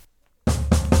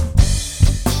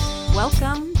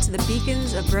Welcome to the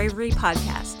Beacons of Bravery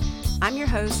podcast. I'm your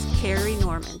host, Carrie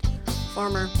Normand,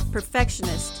 former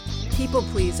perfectionist, people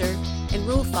pleaser, and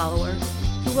rule follower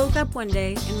who woke up one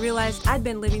day and realized I'd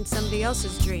been living somebody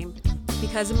else's dream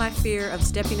because of my fear of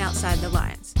stepping outside the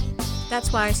lines.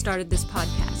 That's why I started this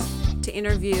podcast, to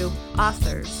interview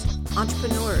authors,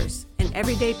 entrepreneurs, and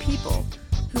everyday people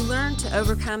who learn to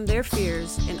overcome their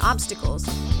fears and obstacles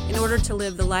in order to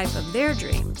live the life of their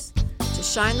dreams, to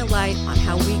shine the light on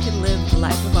how we can live the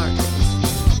life of our dreams.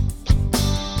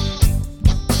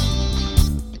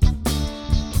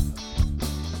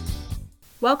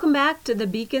 Welcome back to the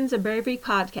Beacons of Bravery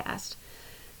podcast.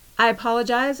 I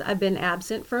apologize, I've been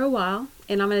absent for a while,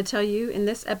 and I'm going to tell you in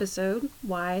this episode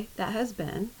why that has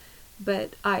been,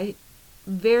 but I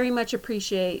very much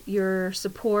appreciate your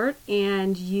support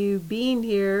and you being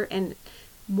here and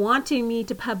wanting me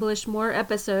to publish more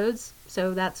episodes,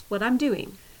 so that's what I'm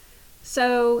doing.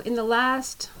 So in the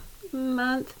last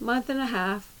month and a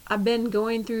half, I've been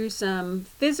going through some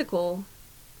physical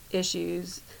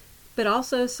issues, but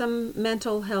also some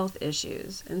mental health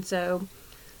issues. And so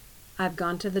I've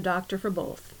gone to the doctor for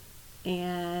both.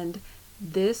 And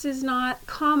this is not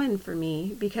common for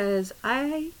me because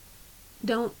I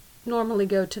don't normally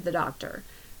go to the doctor.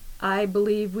 I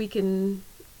believe we can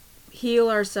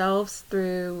heal ourselves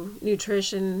through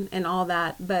nutrition and all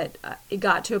that, but it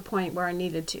got to a point where I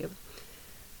needed to.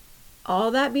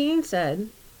 All that being said,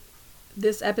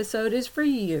 this episode is for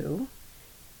you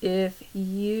if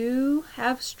you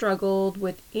have struggled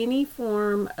with any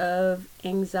form of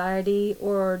anxiety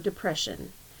or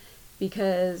depression,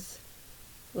 because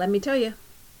let me tell you,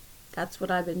 that's what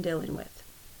I've been dealing with.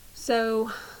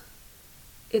 So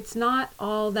it's not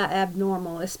all that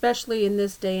abnormal, especially in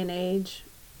this day and age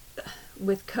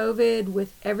with COVID,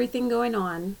 with everything going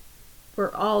on.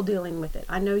 We're all dealing with it.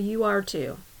 I know you are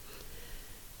too.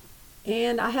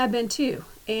 And I have been too.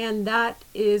 And that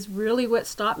is really what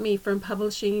stopped me from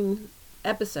publishing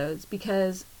episodes,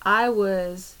 because I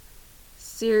was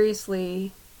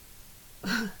seriously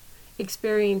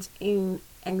experiencing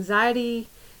anxiety,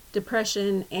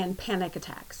 depression, and panic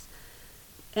attacks.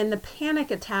 And the panic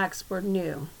attacks were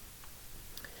new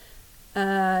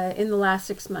in the last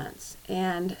 6 months.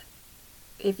 And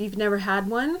if you've never had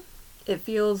one, it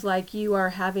feels like you are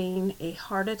having a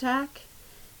heart attack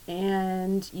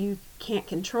and you can't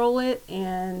control it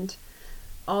and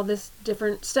all this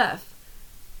different stuff.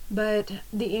 But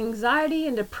the anxiety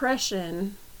and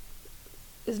depression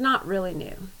is not really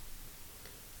new.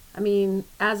 I mean,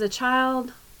 as a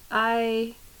child,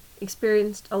 I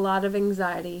experienced a lot of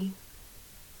anxiety,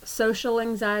 social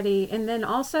anxiety, and then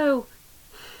also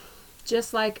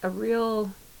just like a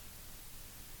real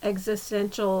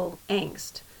existential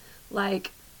angst.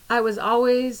 Like, I was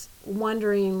always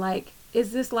wondering, like,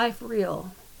 is this life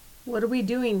real? What are we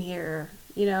doing here?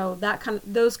 You know,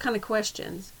 those kind of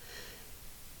questions.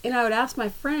 And I would ask my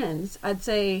friends, I'd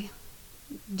say,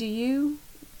 do you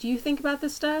think about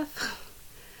this stuff?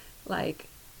 Like,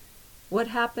 what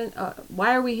happened?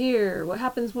 Why are we here? What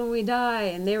happens when we die?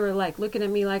 And they were like looking at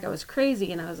me like I was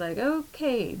crazy. And I was like,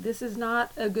 okay, this is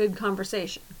not a good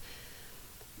conversation.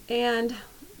 And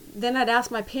then I'd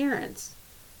ask my parents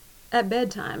at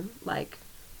bedtime, like,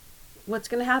 what's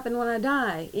going to happen when I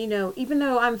die? You know, even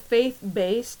though I'm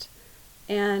faith-based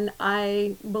and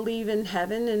I believe in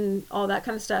heaven and all that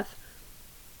kind of stuff,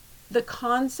 the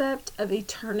concept of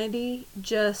eternity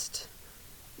just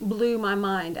blew my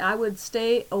mind. I would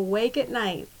stay awake at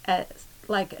night at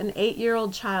like an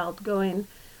 8-year-old child going,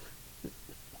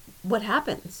 what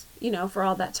happens, you know, for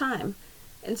all that time?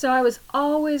 And so I was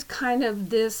always kind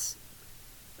of this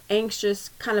anxious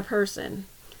kind of person.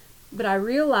 But I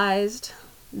realized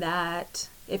that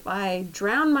if I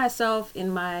drowned myself in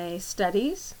my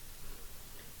studies,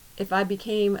 if I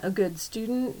became a good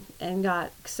student and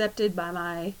got accepted by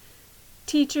my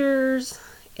teachers,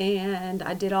 and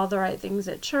I did all the right things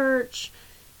at church,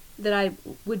 that I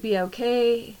would be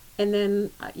okay. And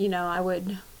then, you know, I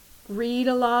would read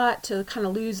a lot to kind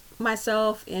of lose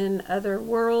myself in other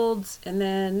worlds, and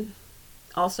then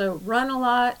also run a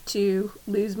lot to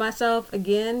lose myself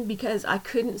again because I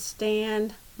couldn't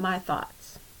stand my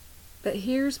thoughts. But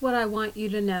here's what I want you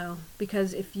to know,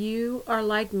 because if you are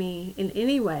like me in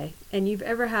any way and you've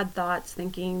ever had thoughts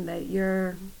thinking that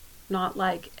you're not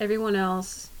like everyone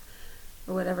else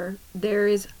or whatever, there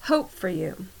is hope for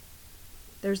you.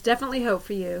 There's definitely hope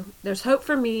for you. There's hope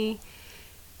for me,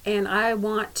 and I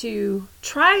want to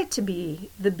try to be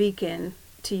the beacon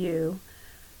to you.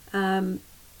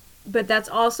 But that's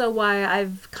also why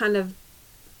I've kind of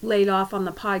laid off on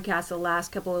the podcast the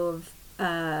last couple of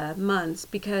months,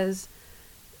 because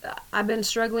I've been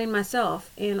struggling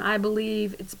myself, and I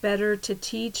believe it's better to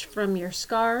teach from your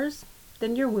scars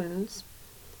than your wounds.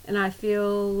 And I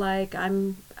feel like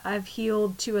I've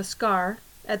healed to a scar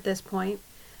at this point,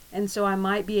 and so I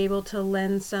might be able to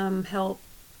lend some help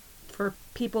for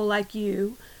people like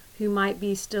you who might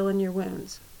be still in your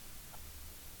wounds.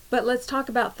 But let's talk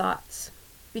about thoughts,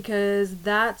 because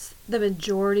that's the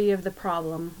majority of the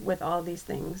problem with all these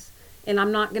things. And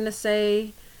I'm not going to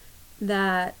say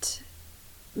that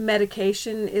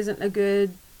medication isn't a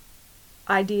good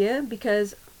idea,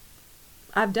 because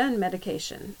I've done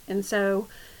medication. And so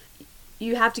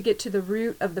you have to get to the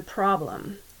root of the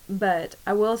problem. But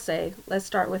I will say, let's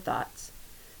start with thoughts.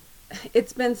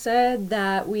 It's been said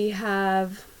that we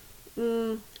have,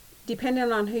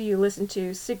 depending on who you listen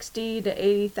to, 60 to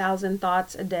 80,000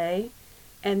 thoughts a day,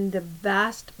 and the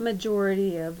vast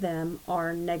majority of them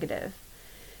are negative.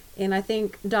 And I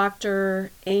think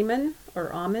Dr. Amen,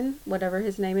 or Amen, whatever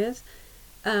his name is,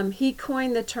 he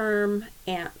coined the term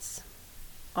ANTS,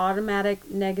 automatic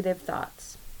negative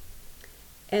thoughts.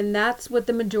 And that's what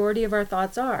the majority of our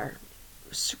thoughts are.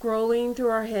 Scrolling through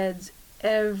our heads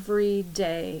every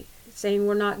day, saying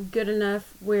we're not good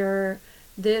enough, we're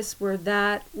this, we're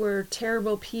that, we're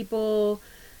terrible people,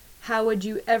 how would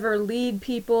you ever lead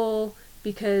people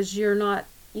because you're not,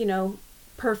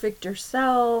 perfect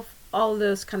yourself, all of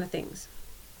those kind of things.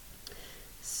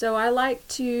 So I like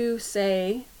to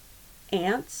say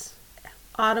ANTS,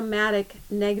 automatic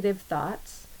negative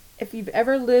thoughts. If you've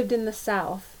ever lived in the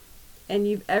South and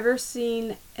you've ever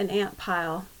seen an ant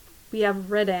pile, we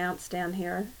have red ants down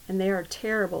here, and they are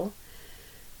terrible.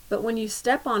 But when you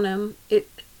step on them, it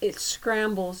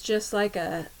scrambles just like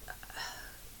the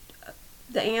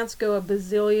ants go a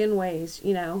bazillion ways.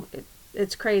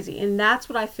 It's crazy. And that's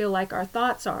what I feel like our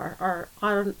thoughts are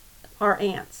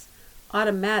ants,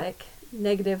 automatic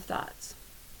negative thoughts.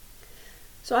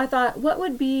 So I thought, what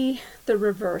would be the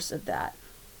reverse of that?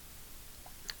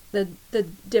 The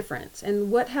difference,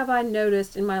 and what have I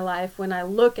noticed in my life when I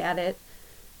look at it?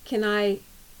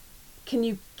 Can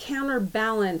you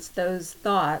counterbalance those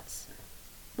thoughts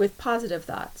with positive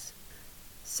thoughts?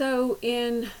 So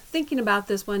in thinking about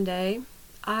this one day,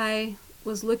 I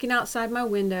was looking outside my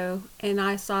window and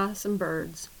I saw some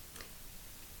birds.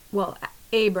 Well,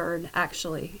 a bird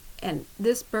actually. And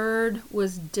this bird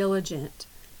was diligent.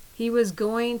 He was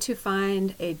going to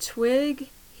find a twig.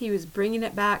 He was bringing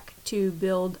it back to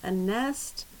build a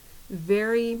nest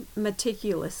very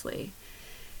meticulously.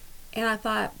 And I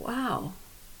thought, wow,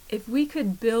 if we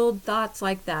could build thoughts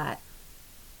like that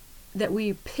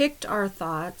we picked our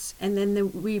thoughts and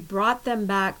then we brought them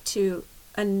back to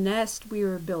a nest we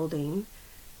were building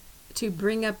to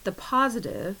bring up the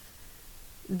positive,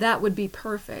 that would be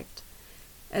perfect.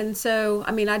 And so,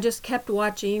 I just kept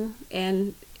watching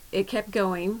and it kept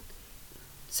going.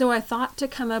 So I thought to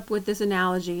come up with this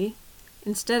analogy.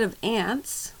 Instead of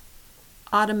ants,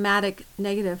 automatic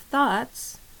negative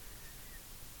thoughts,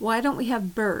 why don't we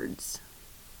have birds?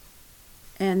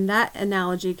 And that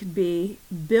analogy could be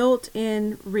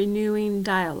built-in renewing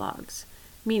dialogues,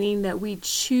 meaning that we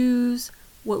choose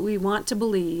what we want to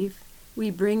believe, we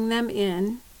bring them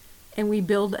in, and we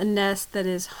build a nest that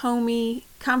is homey,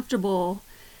 comfortable,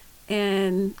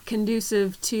 and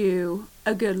conducive to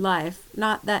a good life,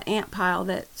 not that ant pile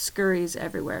that scurries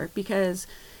everywhere. Because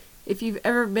if you've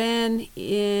ever been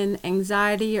in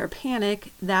anxiety or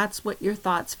panic, that's what your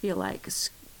thoughts feel like,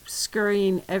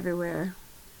 scurrying everywhere.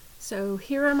 So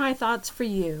here are my thoughts for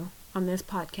you on this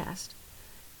podcast.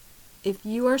 If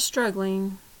you are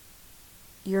struggling,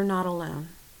 you're not alone.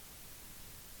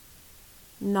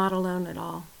 Not alone at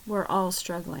all. We're all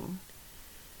struggling.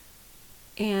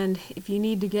 And if you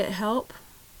need to get help,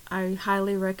 I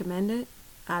highly recommend it.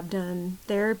 I've done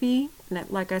therapy,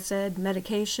 like I said,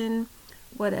 medication,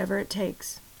 whatever it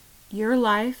takes. Your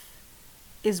life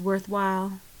is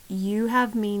worthwhile. You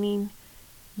have meaning.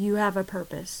 You have a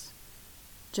purpose,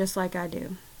 just like I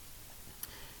do.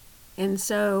 And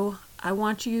so I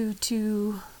want you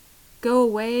to go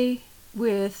away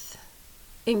with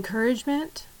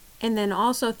encouragement, and then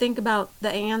also think about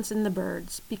the ants and the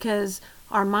birds, because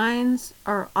our minds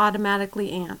are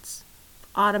automatically ants.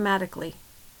 Automatically.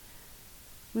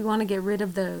 We want to get rid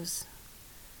of those.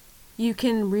 You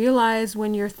can realize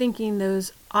when you're thinking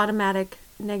those automatic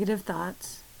negative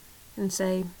thoughts and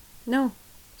say, no,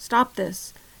 stop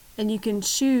this. And you can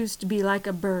choose to be like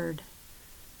a bird.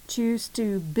 Choose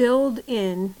to build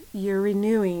in your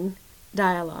renewing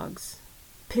dialogues.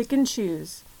 Pick and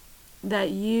choose that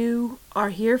you are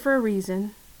here for a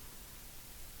reason.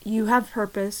 You have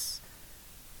purpose.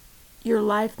 Your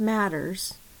life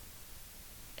matters.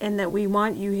 And that we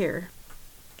want you here.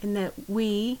 And that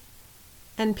we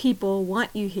and people want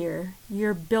you here.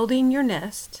 You're building your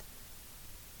nest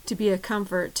to be a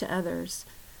comfort to others.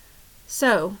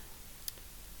 So,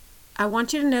 I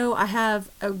want you to know I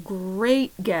have a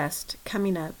great guest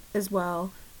coming up as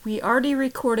well. We already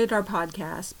recorded our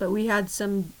podcast, but we had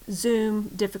some Zoom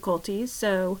difficulties,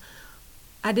 so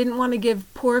I didn't want to give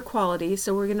poor quality,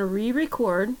 so we're going to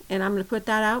re-record, and I'm going to put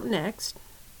that out next.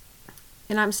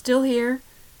 And I'm still here.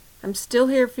 I'm still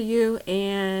here for you,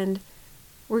 and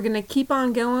we're going to keep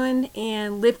on going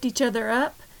and lift each other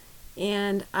up.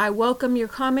 And I welcome your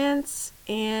comments,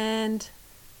 and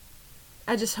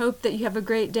I just hope that you have a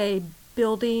great day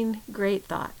building great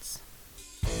thoughts.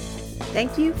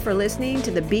 Thank you for listening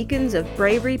to the Beacons of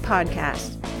Bravery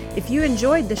podcast. If you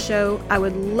enjoyed the show, I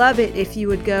would love it if you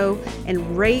would go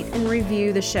and rate and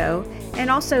review the show, and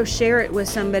also share it with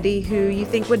somebody who you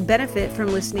think would benefit from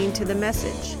listening to the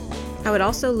message. I would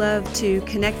also love to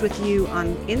connect with you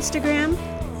on Instagram,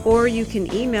 or you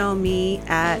can email me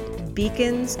at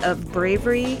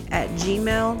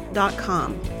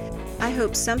beaconsofbravery@gmail.com. I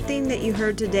hope something that you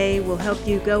heard today will help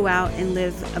you go out and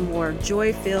live a more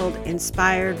joy-filled,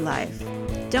 inspired life.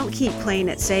 Don't keep playing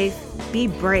it safe. Be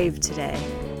brave today.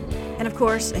 And of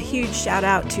course, a huge shout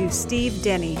out to Steve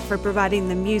Denny for providing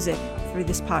the music for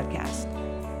this podcast.